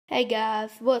Hey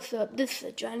guys, what's up? This is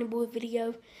a Johnny Boy video,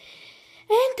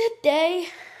 and today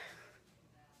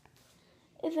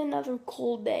is another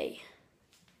cool day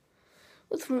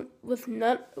with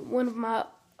not one of my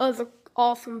other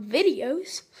awesome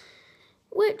videos,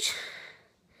 which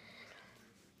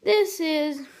this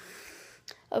is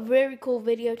a very cool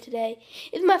video today.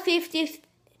 It's my 50th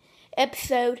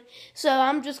episode, so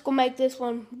I'm just gonna make this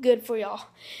one good for y'all.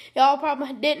 Y'all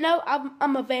probably didn't know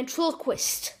I'm a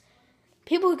ventriloquist.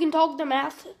 People who can talk their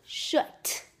mouth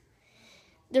shut.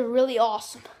 They're really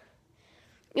awesome.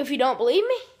 If you don't believe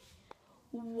me,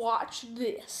 watch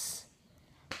this.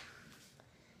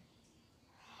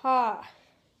 Hi.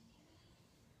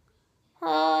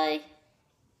 Hi.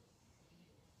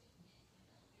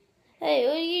 Hey,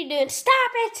 what are you doing?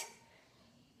 Stop it!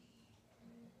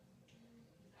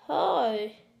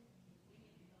 Hi.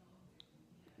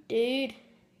 Dude,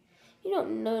 you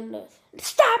don't know nothing.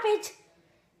 Stop it!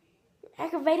 You're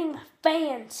aggravating my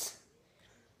fans.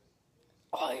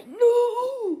 I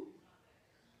know.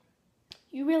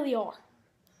 You really are.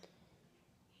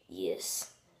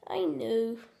 Yes, I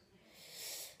know.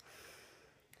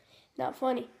 Not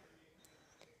funny.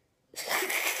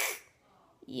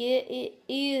 Yeah, it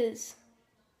is.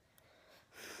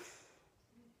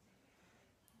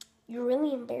 You're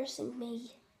really embarrassing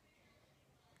me.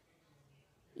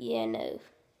 Yeah, no.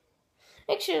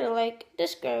 Make sure to like,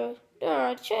 subscribe to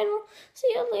our channel. See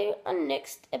you later on the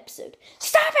next episode.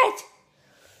 Stop it!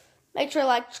 Make sure to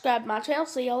like, subscribe to my channel.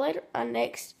 See y'all later on the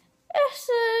next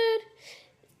episode.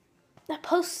 Not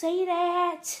supposed to say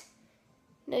that.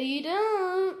 No, you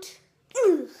don't.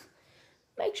 Ugh.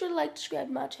 Make sure to like, subscribe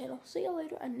to my channel. See y'all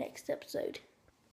later on the next episode.